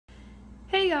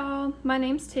Hey y'all, my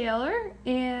name's Taylor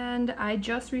and I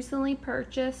just recently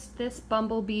purchased this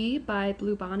BumbleBee by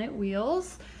Bonnet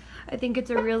wheels. I think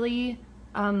it's a really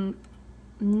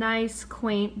nice,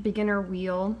 quaint beginner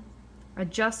wheel. I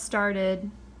just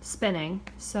started spinning,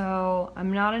 so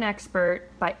I'm not an expert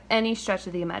by any stretch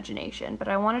of the imagination, but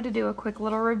I wanted to do a quick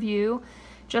little review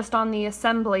just on the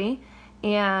assembly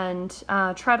and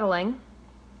treadling.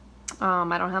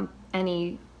 I don't have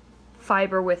any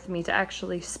fiber with me to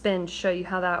actually spin to show you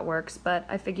how that works, but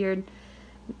I figured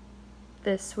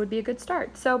this would be a good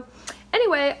start. So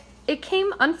anyway, it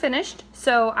came unfinished,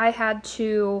 so I had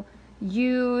to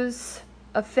use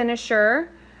a finisher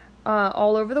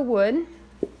all over the wood.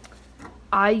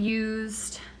 I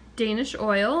used Danish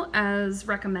oil as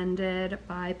recommended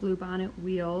by Bonnet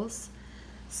wheels,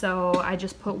 so I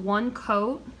just put one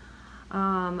coat.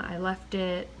 I left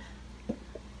it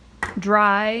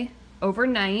dry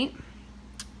overnight.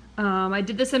 I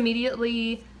did this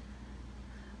immediately,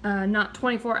 not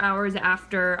 24 hours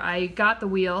after I got the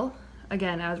wheel,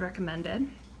 again as recommended.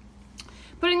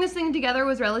 Putting this thing together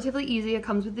was relatively easy. It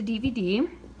comes with the DVD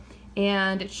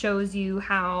and it shows you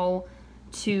how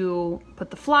to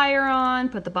put the flyer on,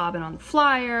 put the bobbin on the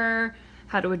flyer,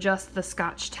 how to adjust the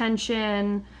scotch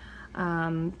tension,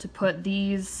 to put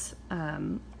these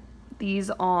on,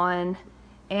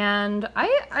 and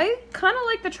I kind of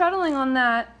like the treadling on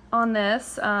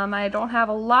this. I don't have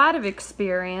a lot of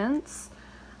experience,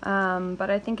 but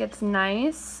I think it's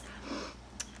nice.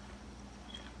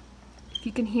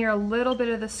 You can hear a little bit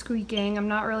of the squeaking. I'm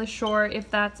not really sure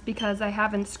if that's because I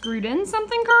haven't screwed in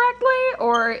something correctly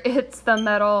or it's the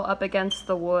metal up against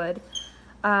the wood.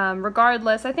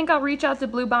 Regardless, I think I'll reach out to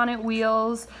Bonnet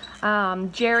wheels.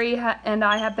 Jerry and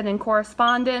I have been in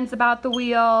correspondence about the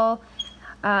wheel.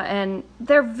 And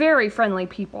they're very friendly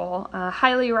people.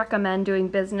 Highly recommend doing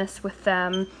business with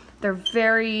them. They're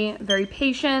very, very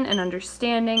patient and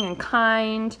understanding and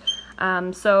kind.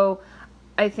 So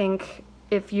I think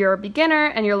if you're a beginner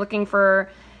and you're looking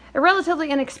for a relatively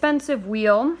inexpensive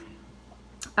wheel,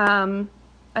 I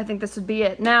think this would be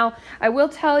it. Now, I will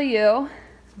tell you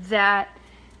that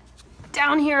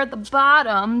down here at the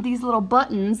bottom, these little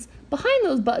buttons, behind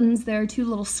those buttons there are two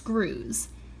little screws.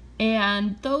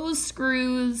 And those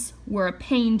screws were a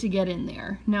pain to get in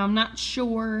there. Now, I'm not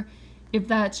sure if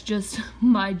that's just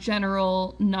my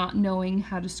general not knowing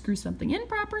how to screw something in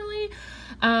properly,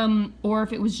 or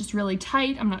if it was just really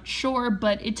tight. I'm not sure,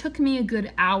 but it took me a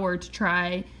good hour to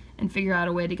try and figure out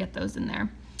a way to get those in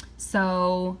there.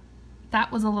 So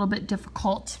that was a little bit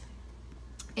difficult.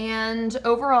 And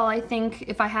overall, I think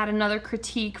if I had another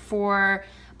critique for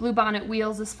Bonnet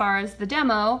wheels as far as the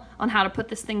demo on how to put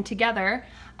this thing together,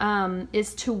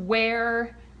 is to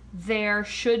where there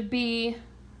should be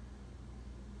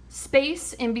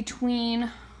space in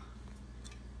between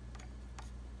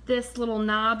this little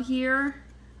knob here.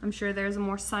 I'm sure there's a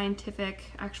more scientific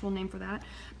actual name for that,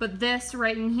 but this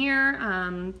right in here,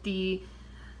 the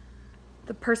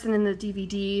person in the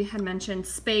DVD had mentioned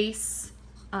space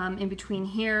in between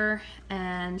here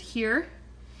and here.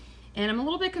 And I'm a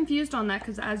little bit confused on that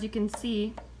because, as you can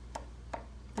see,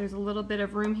 there's a little bit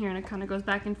of room here and it kind of goes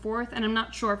back and forth, and I'm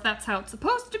not sure if that's how it's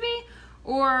supposed to be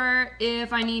or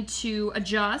if I need to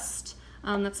adjust.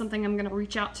 That's something I'm going to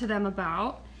reach out to them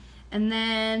about. And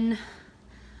then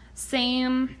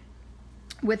same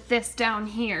with this down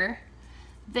here.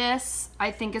 This,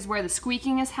 I think, is where the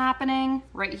squeaking is happening,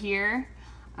 right here.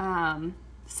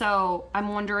 So I'm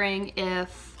wondering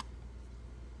if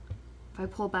I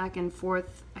pull back and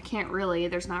forth, I can't really,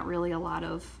 there's not really a lot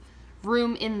of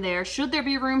room in there. Should there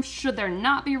be room? Should there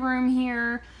not be room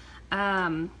here?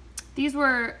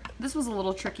 This was a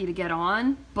little tricky to get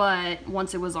on, but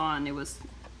once it was on, it was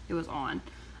on.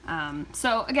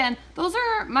 So again, those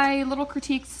are my little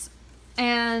critiques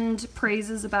and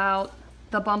praises about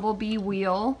the BumbleBee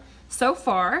wheel so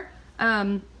far.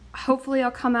 Hopefully I'll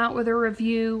come out with a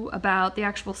review about the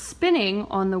actual spinning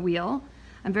on the wheel.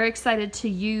 I'm very excited to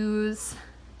use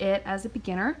it as a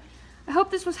beginner. I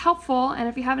hope this was helpful, and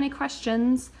if you have any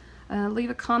questions, leave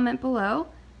a comment below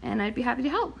and I'd be happy to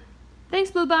help.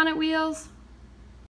 Thanks, Bonnet wheels.